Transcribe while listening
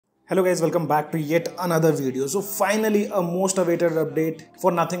Hello guys, welcome back to yet another video. So finally a most awaited update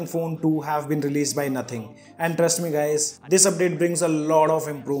for Nothing Phone 2 have been released by Nothing. And trust me guys, this update brings a lot of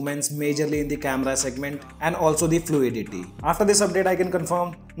improvements majorly in the camera segment and also the fluidity. After this update I can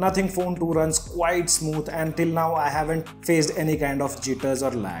confirm Nothing Phone 2 runs quite smooth and till now I haven't faced any kind of jitters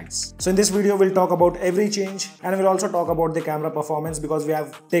or lags. So in this video we'll talk about every change and we'll also talk about the camera performance because we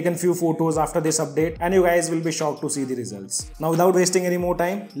have taken few photos after this update and you guys will be shocked to see the results. Now without wasting any more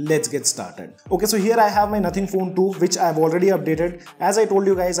time, let's get started. Okay, so here I have my Nothing Phone 2 which I've already updated. As I told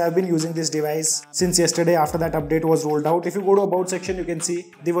you guys, I've been using this device since yesterday after that update was rolled out. If you go to about section, you can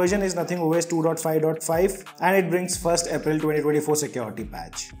see the version is Nothing OS 2.5.5 and it brings 1st April 2024 security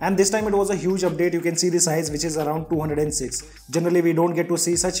patch. And this time it was a huge update. You can see the size which is around 206. Generally we don't get to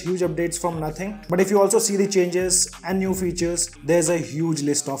see such huge updates from Nothing. But if you also see the changes and new features, there's a huge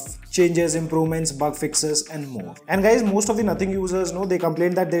list of changes, improvements, bug fixes and more. And guys, most of the Nothing users know they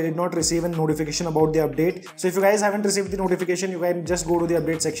complained that they did not receive a notification about the update. So if you guys haven't received the notification, you can just go to the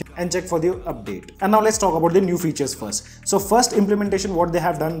update section and check for the update. And now let's talk about the new features first. So first implementation what they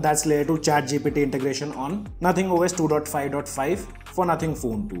have done, that's layer 2 ChatGPT integration on Nothing OS 2.5.5 for Nothing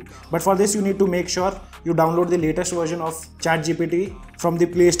Phone 2. But for this you need to make sure you download the latest version of ChatGPT from the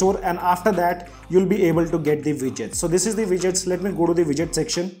Play Store and after that you'll be able to get the widgets. So this is the widgets. Let me go to the widget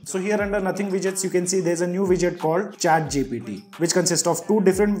section. So here under Nothing widgets you can see there's a new widget called ChatGPT which consists of two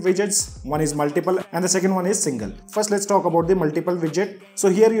different widgets. One is multiple and the second one is single. First let's talk about the multiple widget. So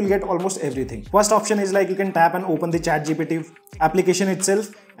here you'll get almost everything. First option is like you can tap and open the ChatGPT application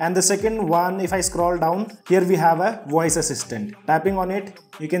itself. And the second one, if I scroll down, here we have a voice assistant. Tapping on it,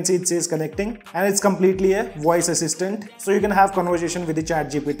 you can see it says connecting and it's completely a voice assistant. So you can have conversation with the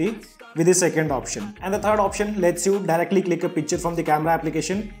ChatGPT with the second option. And the third option lets you directly click a picture from the camera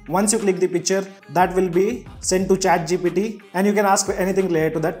application. Once you click the picture, that will be sent to ChatGPT and you can ask for anything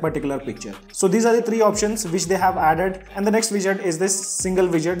related to that particular picture. So these are the three options which they have added. And the next widget is this single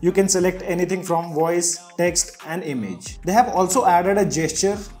widget. You can select anything from voice, text and image. They have also added a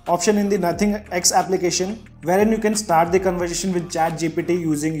gesture option in the Nothing X application wherein you can start the conversation with ChatGPT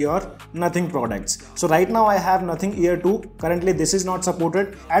using your Nothing products. So right now I have Nothing Ear 2. Currently this is not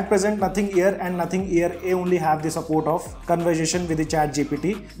supported. At present Nothing Ear and Nothing Ear A only have the support of conversation with the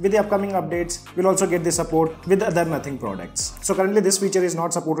ChatGPT. With the upcoming updates, we'll also get the support with other Nothing products. So currently this feature is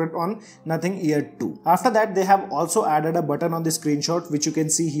not supported on Nothing Ear 2. After that they have also added a button on the screenshot which you can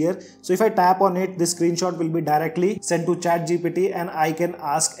see here. So if I tap on it, this screenshot will be directly sent to ChatGPT and I can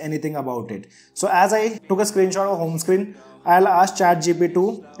ask anything about it. So as I took a screenshot of home screen, I'll ask ChatGPT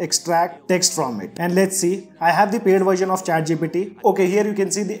to extract text from it. And let's see, I have the paid version of ChatGPT. Okay, here you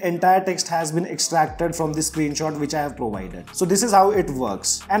can see the entire text has been extracted from the screenshot which I have provided. So this is how it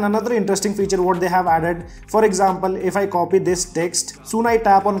works. And another interesting feature what they have added, for example, if I copy this text, soon I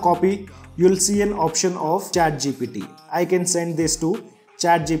tap on copy, you'll see an option of ChatGPT. I can send this to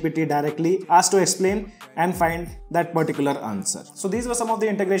ChatGPT directly, ask to explain and find that particular answer. So these were some of the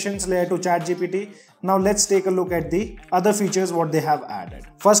integrations layer to ChatGPT. Now let's take a look at the other features what they have added.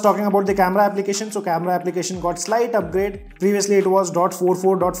 First talking about the camera application. So camera application got slight upgrade. Previously it was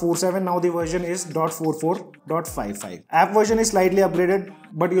 .44.47. Now the version is .44.55. App version is slightly upgraded,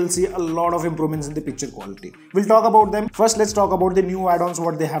 but you'll see a lot of improvements in the picture quality. We'll talk about them. First let's talk about the new add-ons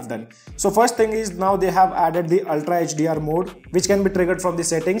what they have done. So first thing is now they have added the Ultra HDR mode which can be triggered from the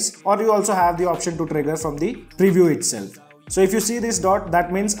settings, or you also have the option to trigger from the preview itself. So if you see this dot,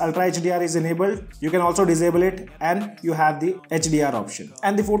 that means Ultra HDR is enabled. You can also disable it and you have the HDR option.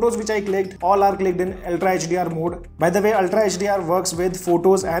 And the photos which I clicked, all are clicked in Ultra HDR mode. By the way, Ultra HDR works with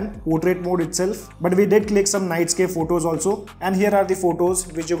photos and portrait mode itself. But we did click some nightscape photos also. And here are the photos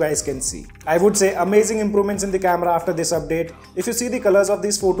which you guys can see. I would say amazing improvements in the camera after this update. If you see the colors of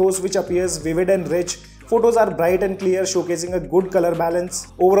these photos which appears vivid and rich, photos are bright and clear, showcasing a good color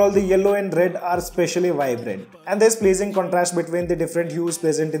balance. Overall, the yellow and red are especially vibrant. And there's pleasing contrast between the different hues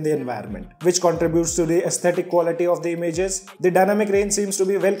present in the environment, which contributes to the aesthetic quality of the images. The dynamic range seems to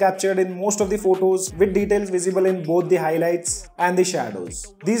be well captured in most of the photos, with details visible in both the highlights and the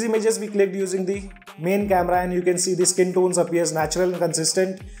shadows. These images we clicked using the main camera and you can see the skin tones appears natural and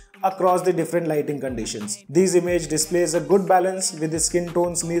consistent across the different lighting conditions. This image displays a good balance with the skin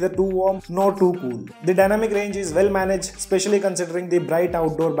tones neither too warm nor too cool. The dynamic range is well managed, especially considering the bright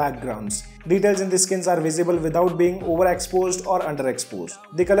outdoor backgrounds. Details in the skins are visible without being overexposed or underexposed.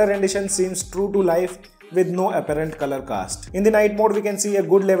 The color rendition seems true to life with no apparent color cast. In the night mode, we can see a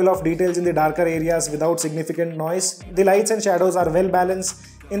good level of details in the darker areas without significant noise. The lights and shadows are well balanced.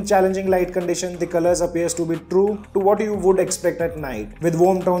 In challenging light conditions, the colors appears to be true to what you would expect at night, with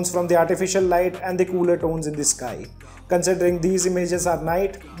warm tones from the artificial light and the cooler tones in the sky. Considering these images are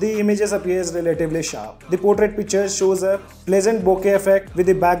night, the images appears relatively sharp. The portrait picture shows a pleasant bokeh effect with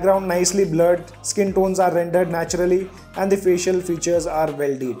the background nicely blurred, skin tones are rendered naturally, and the facial features are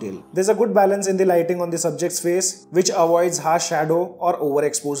well detailed. There's a good balance in the lighting on the subject's face, which avoids harsh shadow or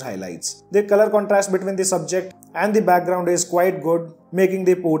overexposed highlights. The color contrast between the subject and the background is quite good, making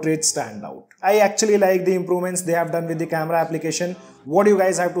the portrait stand out. I actually like the improvements they have done with the camera application. What do you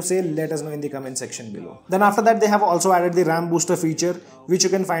guys have to say? Let us know in the comment section below. Then after that, they have also added the RAM booster feature, which you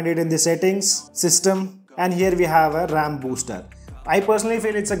can find it in the settings, system, and here we have a RAM booster. I personally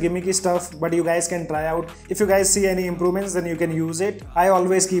feel it's a gimmicky stuff, but you guys can try out. If you guys see any improvements, then you can use it. I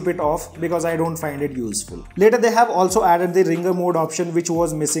always keep it off because I don't find it useful. Later, they have also added the ringer mode option, which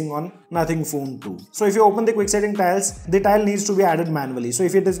was missing on Nothing Phone 2. So if you open the quick setting tiles, the tile needs to be added manually. So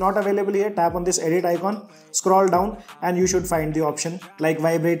if it is not available here, tap on this edit icon, scroll down, and you should find the option like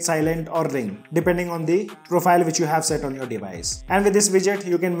vibrate, silent, or ring, depending on the profile which you have set on your device. And with this widget,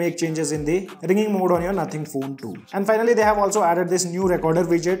 you can make changes in the ringing mode on your Nothing Phone 2. And finally, they have also added this new recorder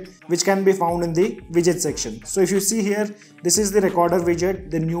widget, which can be found in the widget section. So if you see here, this is the recorder widget,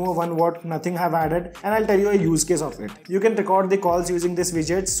 the newer one what Nothing have added, and I'll tell you a use case of it. You can record the calls using this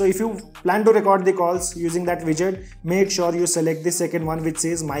widget. So if you plan to record the calls using that widget, make sure you select the second one which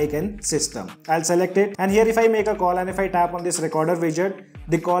says mic and system. I'll select it, and here if I make a call and if I tap on this recorder widget,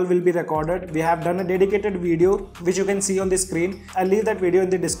 the call will be recorded. We have done a dedicated video which you can see on the screen. I'll leave that video in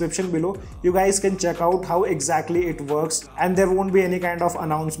the description below. You guys can check out how exactly it works, and there won't be any kind of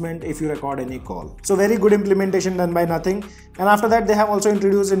announcement if you record any call. So very good implementation done by Nothing. And after that, they have also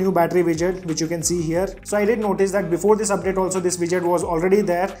introduced a new battery widget, which you can see here. So I did notice that before this update also this widget was already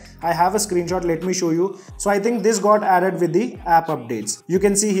there. I have a screenshot, let me show you. So I think this got added with the app updates. You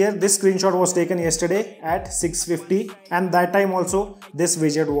can see here, this screenshot was taken yesterday at 6:50, and that time also this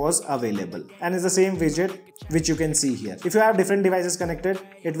widget was available, and it's the same widget which you can see here. If you have different devices connected,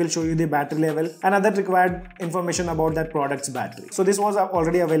 it will show you the battery level and other required information about that product's battery. So this was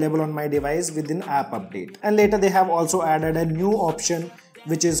already available on my device within app update. And later they have also added a new option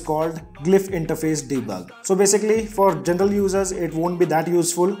which is called glyph interface debug. So basically for general users it won't be that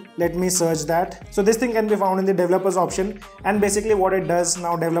useful. Let me search that. So this thing can be found in the developers option, and basically what it does,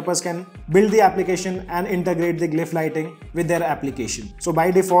 now developers can build the application and integrate the glyph lighting with their application. So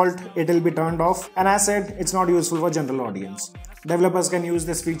by default it will be turned off, and as said, it's not useful for general audience. Developers can use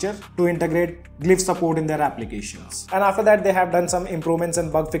this feature to integrate glyph support in their applications. And after that, they have done some improvements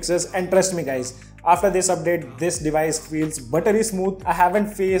and bug fixes, and trust me guys, after this update, this device feels buttery smooth. I haven't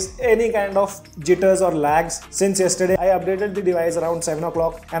faced any kind of jitters or lags since yesterday. I updated the device around 7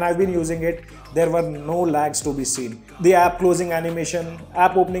 o'clock and I've been using it. There were no lags to be seen. The app closing animation,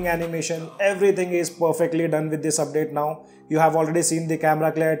 app opening animation, everything is perfectly done with this update now. You have already seen the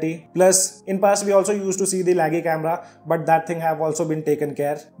camera clarity. Plus, in past we also used to see the laggy camera, but that thing have also been taken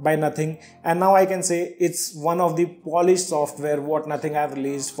care by Nothing. And now I can say it's one of the polished software what Nothing have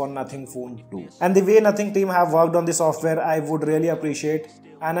released for Nothing Phone 2. And the way Nothing team have worked on the software, I would really appreciate,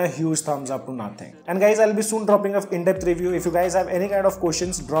 and a huge thumbs up to Nothing. And guys, I'll be soon dropping an in-depth review. If you guys have any kind of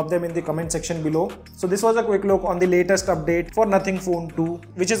questions, drop them in the comment section below. So this was a quick look on the latest update for Nothing Phone 2,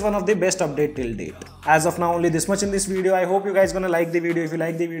 which is one of the best update till date. As of now, only this much in this video. I hope you guys gonna like the video. If you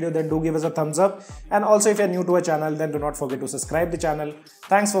like the video, then do give us a thumbs up. And also if you're new to our channel, then do not forget to subscribe the channel.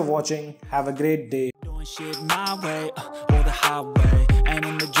 Thanks for watching. Have a great day. Doing shit my way, or the highway, and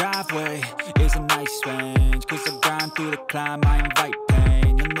in the driveway is a nice range, cause I grind through the climb, I invite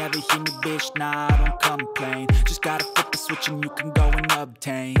pain. You'll never hear me, bitch, nah, I don't complain. Just gotta flip the switch and you can go and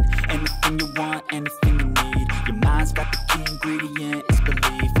obtain anything you want, anything you need. Your mind's got the key ingredient, it's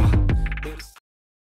belief.